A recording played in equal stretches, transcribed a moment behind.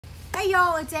Hey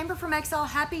y'all, it's Amber from Exile.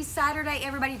 Happy Saturday,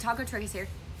 everybody. Taco Truck is here.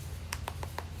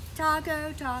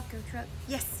 Taco Truck.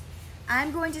 Yes.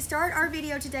 I'm going to start our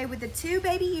video today with the 2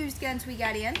 baby used guns we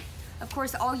got in. Of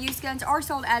course, all used guns are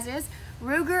sold as is.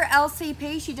 Ruger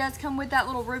LCP. She does come with that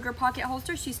little Ruger pocket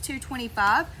holster. She's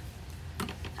 $225.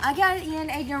 I got it in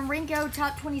a Norinco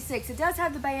Top 26. It does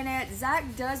have the bayonet.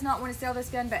 Zach does not want to sell this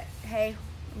gun, but hey,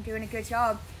 I'm doing a good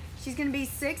job. She's going to be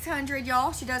 $600,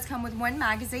 y'all. She does come with 1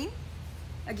 magazine.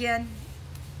 Again,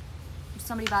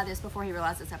 somebody buy this before he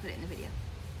realizes I put it in the video.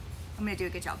 I'm going to do a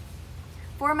good job.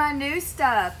 For my new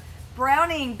stuff,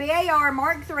 Browning BAR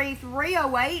Mark III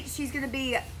 308. She's going to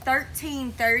be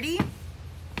 $1330.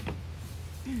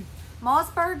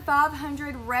 Mossberg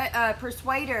 500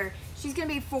 Persuader. She's going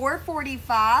to be $445.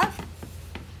 Taco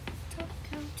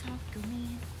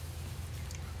man.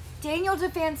 Daniel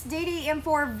Defense DD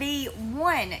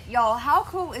M4V1. Y'all, how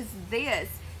cool is this?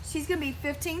 She's going to be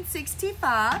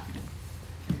 $1565.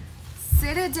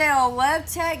 Citadel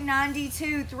LevTech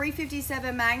 92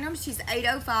 357 Magnum. She's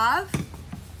 $805.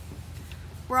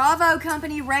 Bravo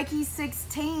Company Reiki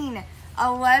 16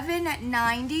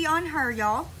 $1190 on her,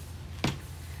 y'all.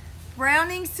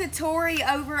 Browning Satori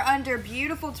over under.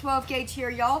 Beautiful 12 gauge here,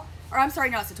 y'all. Or I'm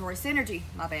sorry, not Satori. Synergy.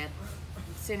 My bad.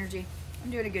 Synergy.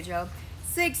 I'm doing a good job.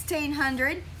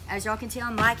 $1,600. As y'all can tell,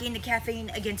 I'm liking the caffeine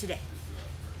again today.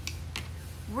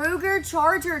 Ruger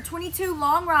Charger 22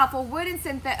 long rifle, wood and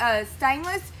stainless,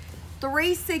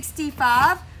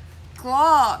 $365.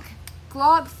 Glock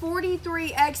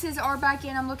 43Xs are back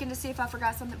in. I'm looking to see if I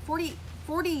forgot something. 40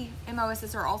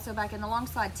 MOSs are also back in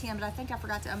alongside 10, but I think I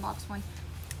forgot to unbox one.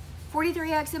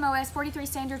 43X MOS, 43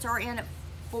 standards are in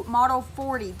model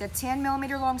 40. The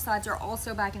 10mm long sides are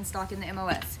also back in stock in the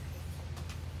MOS.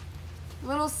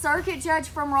 Little Circuit Judge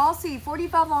from Rossi,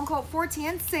 45 long Colt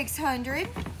 410, $600.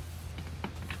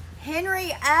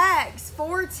 Henry Axe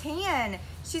 410.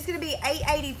 She's going to be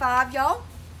 $885, y'all.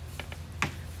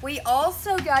 We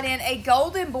also got in a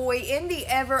Golden Boy in the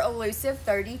ever elusive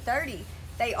 3030.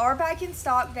 They are back in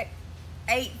stock. That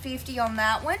 $850 on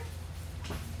that one.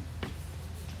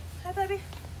 Hi, baby.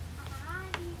 Hi.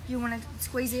 You want to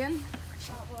squeeze in?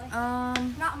 Probably.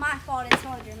 Not my fault. It's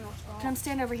not your fault. Come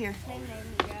stand over here. They made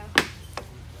me go.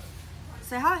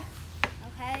 Say hi.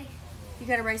 Okay. You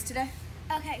got a race today?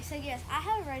 Okay, so yes, I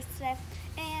have a race today,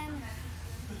 and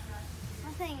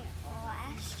I think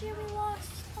last year we lost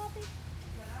Poppy.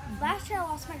 Last year I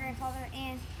lost my grandfather,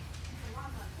 and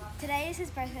today is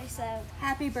his birthday, so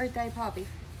Happy birthday, Poppy.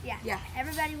 yeah.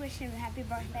 Everybody wish him a happy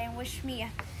birthday and wish me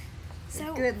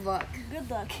so Good luck. Good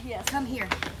luck, yes. Come here.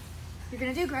 You're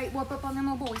gonna do great. Whoop up on them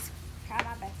little boys. Try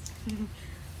my best.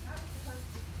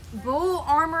 Bull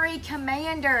Armory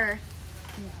Commander.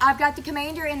 I've got the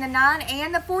Commander in the 9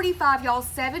 and the 45, y'all,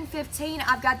 $715.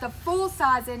 I've got the full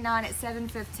size in 9 at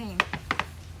 $715. You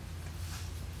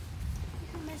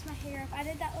can mess my hair up. I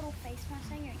did that little face mask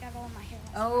thing, and it got all in my hair.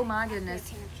 Oh my goodness.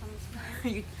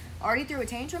 You already threw a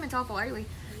tantrum? It's awful early.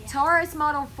 Yeah. Taurus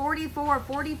model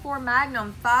 44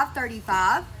 Magnum,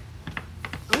 $535.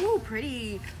 Ooh,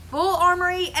 pretty. Bull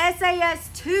Armory SAS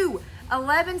 2,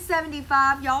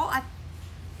 $1175, y'all.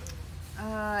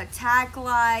 Tack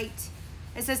light.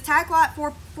 It says tack light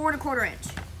 4 1/4 inch.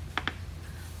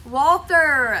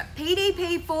 Walther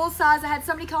PDP full size. I had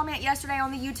somebody comment yesterday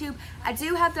on the YouTube. I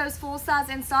do have those full size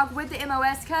in stock with the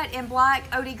MOS cut in black,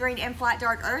 OD green, and flat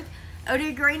dark earth.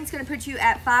 OD green is going to put you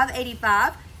at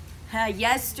 $585.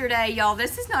 Yesterday, y'all,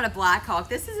 this is not a Black Hawk.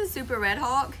 This is a Super Red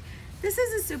Hawk. This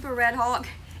is a Super Red Hawk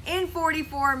in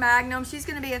 44 Magnum. She's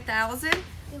going to be $1,000. Then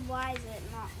why is it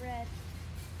not red?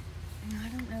 I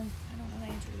don't know. I don't know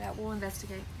the answer to that. We'll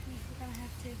investigate. We're gonna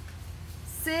have to.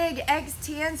 SIG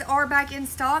X10s are back in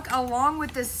stock along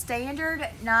with the standard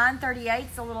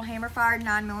 938s, the little hammer fired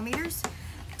 9mm.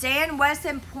 Dan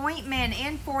Wesson Pointman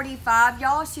in 45,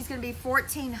 y'all. She's gonna be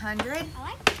 $1,400. I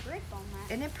like the grip on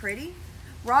that. Isn't it pretty?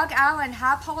 Rock Island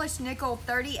High Polished Nickel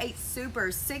 38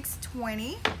 Super,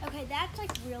 $620. Okay, that's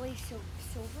like really silver.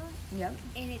 Yep.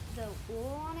 And the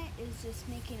oil on it is just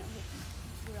making it look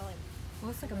really.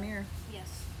 Looks like a mirror.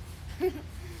 Yes.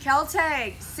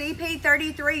 Keltec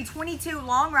CP33 22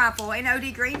 long rifle in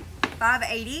OD green,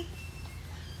 $580.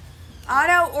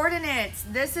 Auto Ordnance.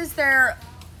 This is their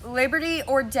Liberty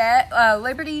or Death.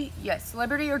 Liberty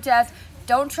or Death.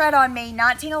 Don't Tread on Me.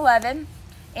 1911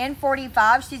 in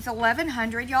 45. She's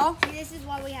 $1,100, y'all. See, this is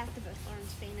why we have to both learn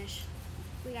Spanish.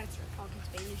 We gotta start talking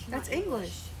Spanish. That's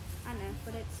English. I know,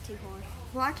 but it's too hard.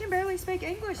 Well, I can barely speak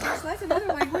English, so that's another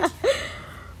language.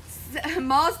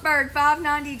 Mossberg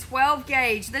 590 12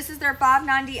 gauge. This is their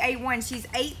 590 A1. She's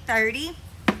 $830.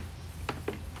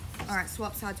 All right,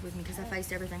 swap sides with me because I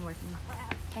faced everything with me.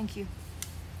 Thank you.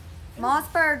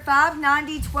 Mossberg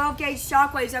 590 12 gauge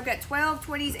shockwaves. I've got 12,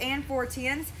 20s, and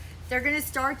 410s. They're going to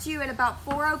start you at about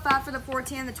 $405 for the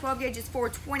 410. The 12 gauge is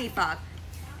 $425.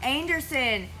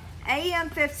 Anderson AM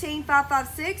 15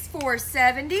 556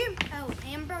 $470. Oh,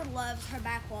 Amber loves her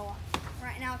back wall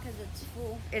right now because it's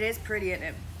full. It is pretty, isn't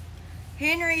it?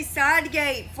 Henry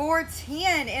Sidegate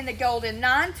 410 in the golden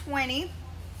 920.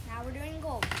 Now we're doing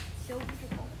gold. Silver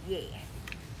to gold. Yeah.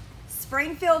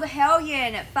 Springfield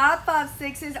Hellion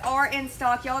 556s are in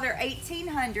stock, y'all. They're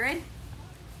 1800.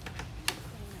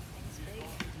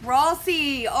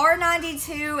 Rossi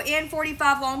R92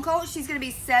 N45 long colt. She's going to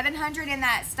be 700 in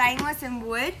that stainless and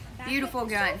wood. Beautiful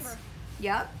guns. Silver.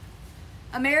 Yep.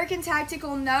 American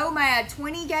Tactical Nomad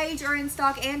 20 gauge are in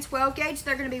stock and 12 gauge.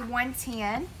 They're going to be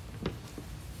 110.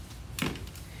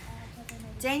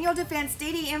 Daniel Defense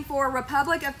DDM4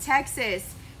 Republic of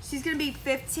Texas. She's going to be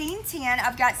 1510.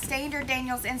 I've got standard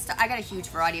Daniels in stock. I got a huge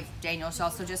variety of Daniels,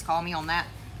 y'all, so just call me on that.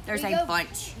 There's a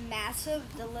bunch. Massive,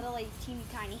 the little like teeny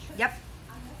tiny. Yep.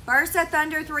 Versa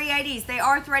Thunder 380s. They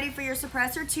are threaded for your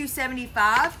suppressor,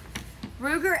 $275.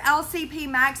 Ruger LCP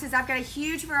Maxes. I've got a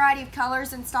huge variety of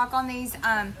colors in stock on these.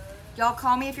 Y'all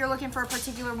call me if you're looking for a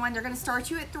particular one. They're going to start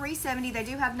you at $370. They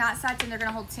do have night sights and they're going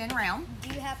to hold 10 round.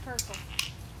 Do you have purple?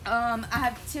 I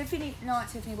have Tiffany, not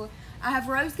Tiffany blue. I have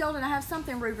rose gold and I have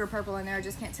something Ruger purple in there. I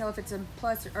just can't tell if it's a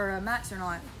plus or a max or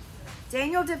not.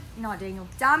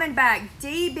 Diamondback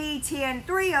DB10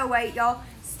 308, y'all.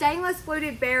 Stainless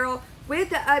fluted barrel with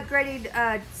the upgraded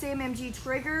CMMG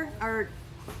trigger, or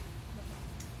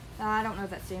I don't know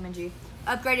if that's CMMG.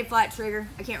 Upgraded flat trigger.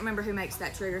 I can't remember who makes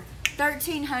that trigger.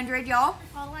 1300, y'all.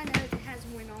 All I know is it has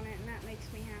wind on it, and that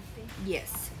makes me happy.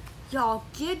 Yes. Y'all,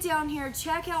 get down here.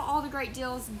 Check out all the great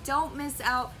deals. Don't miss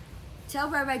out. Tell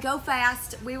everybody, go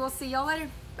fast. We will see y'all later.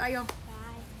 Bye, y'all.